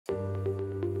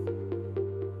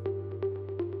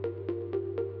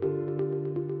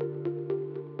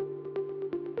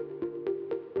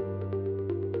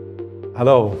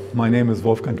Hello, my name is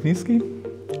Wolfgang Kniejski.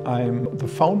 I'm the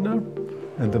founder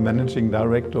and the managing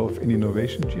director of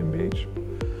Innovation GmbH.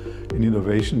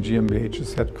 Innovation GmbH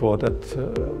is headquartered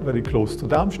very close to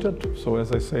Darmstadt, so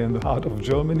as I say, in the heart of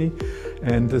Germany,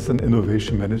 and is an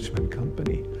innovation management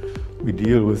company. We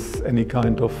deal with any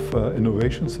kind of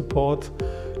innovation support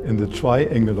in the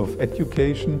triangle of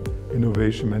education,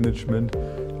 innovation management,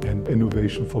 and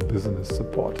innovation for business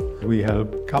support. We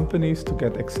help companies to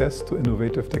get access to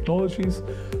innovative technologies,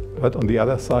 but on the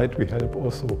other side, we help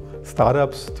also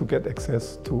startups to get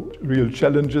access to real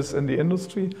challenges in the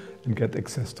industry and get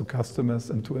access to customers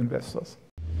and to investors.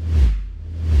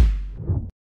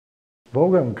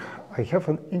 Wolfgang, I have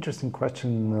an interesting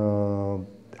question.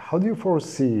 How do you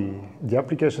foresee the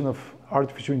application of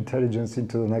artificial intelligence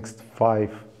into the next 5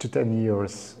 to 10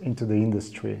 years into the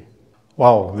industry?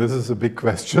 Wow, this is a big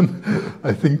question.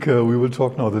 I think we will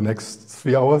talk now the next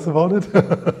 3 hours about it.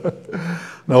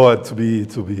 No, to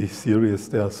be serious,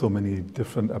 there are so many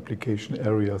different application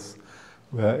areas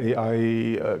where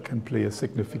AI can play a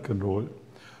significant role.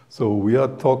 So we are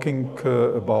talking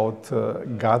about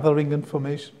gathering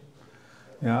information,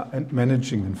 and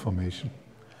managing information.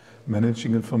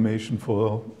 Managing information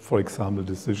for example,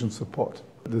 decision support.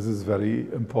 This is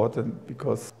very important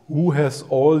because who has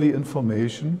all the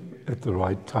information at the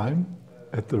right time,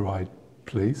 at the right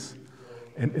place,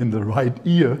 and in the right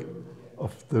ear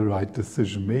of the right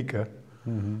decision maker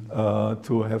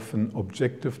to have an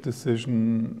objective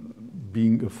decision,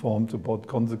 being informed about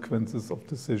consequences of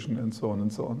decision and so on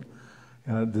and so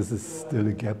on. This is still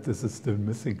a gap, this is still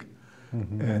missing.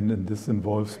 And this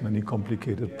involves many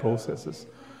complicated processes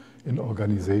in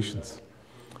organizations.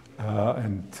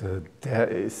 There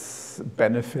is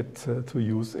benefit to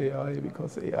use AI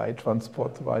because AI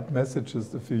transports the right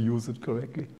messages if you use it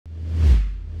correctly.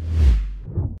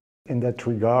 In that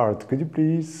regard, could you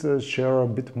please share a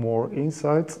bit more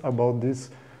insights about this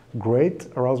great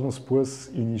Erasmus Plus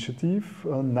initiative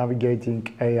navigating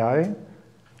AI?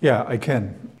 Yeah, I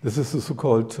can. This is a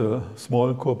so-called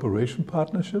small cooperation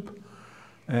partnership.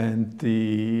 And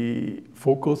the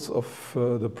focus of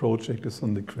the project is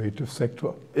on the creative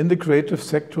sector. In the creative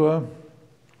sector,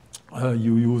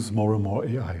 you use more and more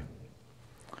AI.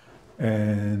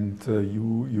 And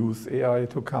you use AI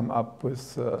to come up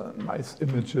with nice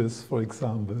images, for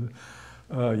example.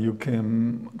 You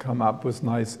can come up with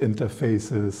nice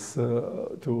interfaces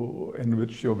to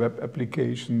enrich your web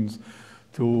applications,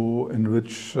 to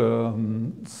enrich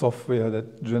software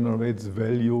that generates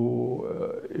value,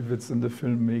 if it's in the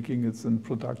filmmaking, it's in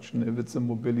production, if it's in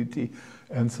mobility,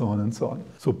 and so on and so on.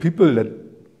 So people that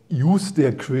use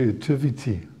their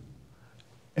creativity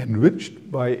enriched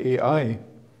by AI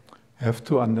have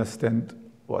to understand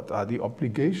what are the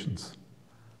obligations,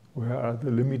 where are the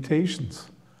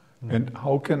limitations, and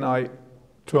how can I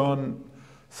turn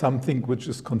something which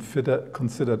is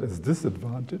considered as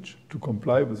disadvantage to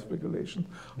comply with regulation,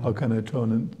 how can I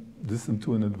turn this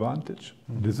into an advantage?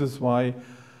 This is why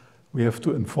we have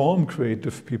to inform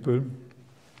creative people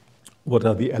what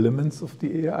are the elements of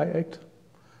the AI Act,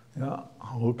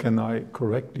 how can I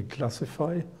correctly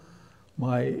classify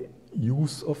my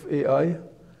use of AI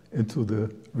into the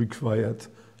required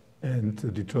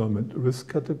and determined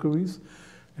risk categories,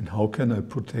 and how can I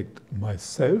protect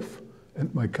myself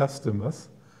and my customers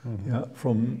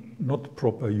from not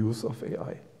proper use of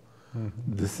AI.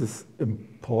 This is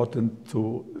important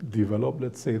to develop,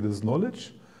 let's say, this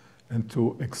knowledge and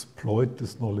to exploit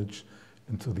this knowledge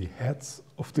into the heads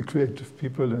of the creative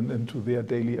people and into their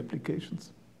daily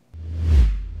applications.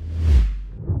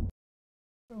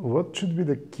 What should be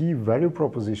the key value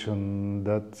proposition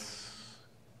that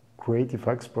creative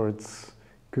experts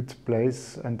could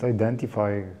place and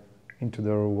identify into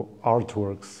their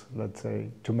artworks, let's say,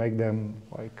 to make them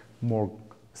like more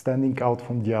standing out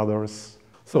from the others?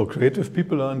 So creative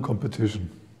people are in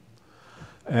competition.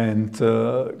 And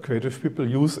creative people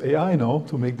use AI now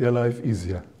to make their life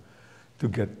easier, to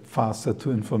get faster to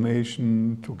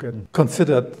information, to get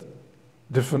considered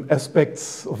different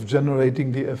aspects of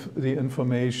generating the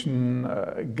information,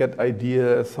 get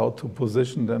ideas how to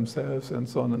position themselves and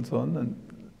so on and so on. And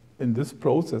in this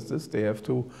processes, they have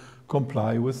to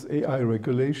comply with AI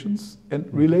regulations and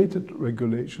related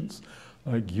regulations,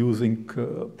 like using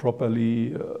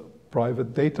properly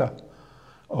private data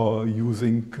or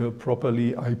using properly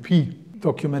IP.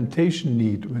 Documentation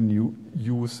need when you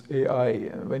use AI,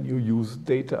 when you use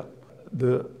data.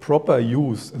 The proper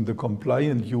use and the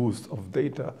compliant use of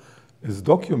data is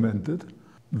documented,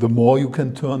 the more you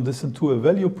can turn this into a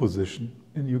value position.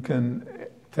 And you can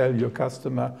tell your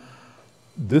customer,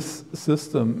 this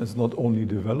system is not only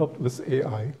developed with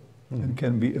AI and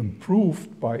can be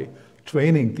improved by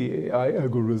training the AI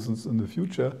algorithms in the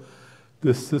future,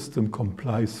 this system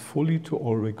complies fully to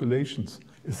all regulations.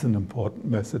 It's an important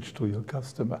message to your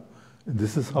customer. And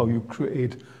this is how you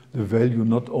create the value,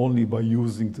 not only by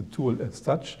using the tool as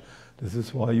such. This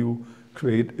is why you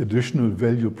create additional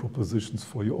value propositions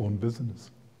for your own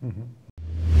business. Mm-hmm.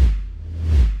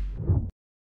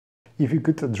 If you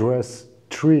could address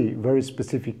 3 very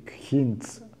specific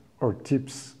hints or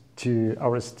tips to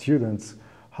our students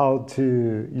how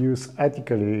to use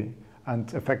ethically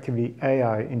and effectively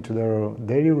AI into their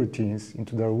daily routines,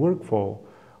 into their workflow,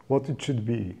 what it should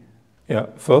be? Yeah,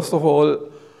 first of all,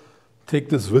 take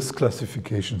this risk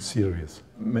classification serious.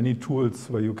 Many tools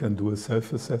where you can do a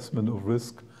self-assessment of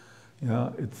risk.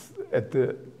 Yeah, it's at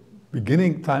the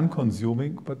beginning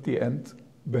time-consuming, but the end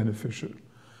beneficial.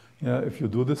 Yeah, if you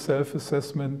do the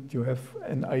self-assessment, you have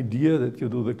an idea that you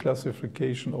do the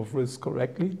classification of risk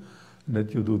correctly, and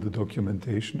that you do the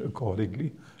documentation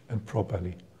accordingly and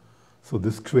properly. So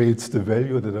this creates the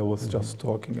value that I was just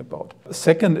talking about.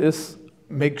 Second is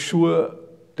make sure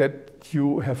that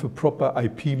you have a proper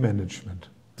IP management.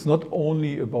 It's not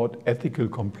only about ethical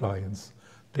compliance,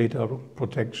 data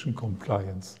protection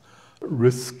compliance,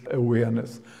 risk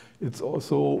awareness. It's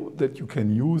also that you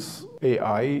can use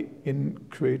AI in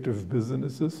creative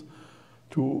businesses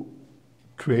to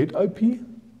create IP,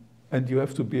 and you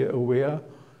have to be aware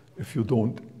if you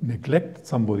don't neglect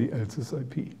somebody else's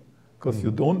IP. Because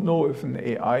you don't know if an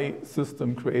AI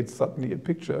system creates suddenly a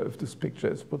picture, if this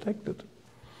picture is protected.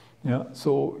 Yeah,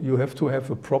 so you have to have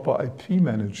a proper IP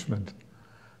management,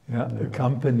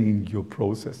 accompanying your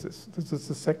processes. This is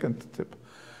the second tip.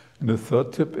 And the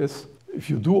third tip is, if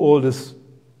you do all these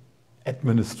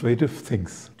administrative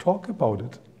things, talk about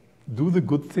it. Do the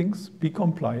good things, be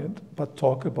compliant, but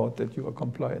talk about that you are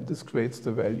compliant. This creates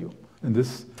the value. And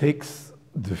this takes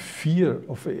the fear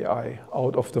of AI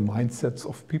out of the mindsets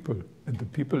of people. And the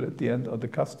people at the end are the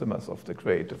customers of the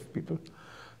creative people.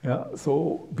 Yeah,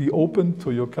 so be open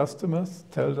to your customers,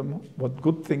 tell them what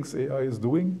good things AI is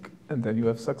doing, and then you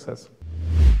have success.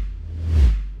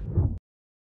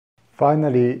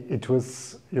 Finally, it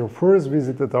was your first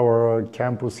visit at our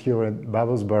campus here at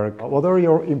Babelsberg. What are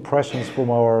your impressions from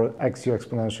our XU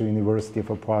Exponential University of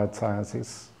Applied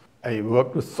Sciences? I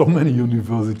worked with so many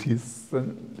universities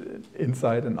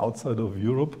inside and outside of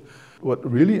Europe. What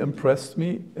really impressed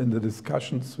me in the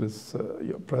discussions with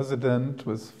your president,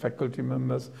 with faculty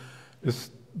members,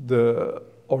 is the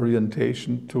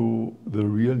orientation to the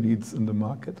real needs in the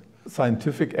market.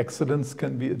 Scientific excellence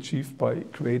can be achieved by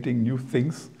creating new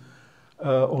things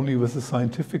only with a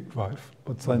scientific drive,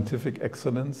 but scientific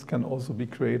excellence can also be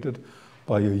created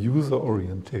by a user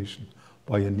orientation,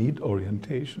 by a need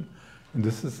orientation. And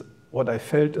this is what I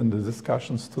felt in the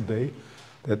discussions today,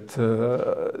 that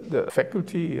the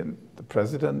faculty and the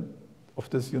president of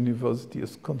this university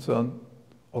is concerned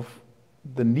of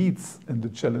the needs and the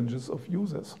challenges of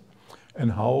users,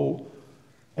 and how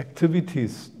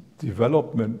activities,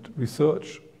 development,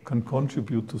 research can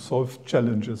contribute to solve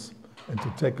challenges and to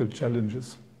tackle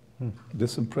challenges.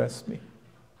 This impressed me.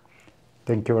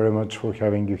 Thank you very much for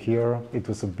having you here. It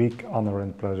was a big honor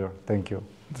and pleasure. Thank you.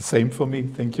 The same for me.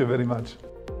 Thank you very much.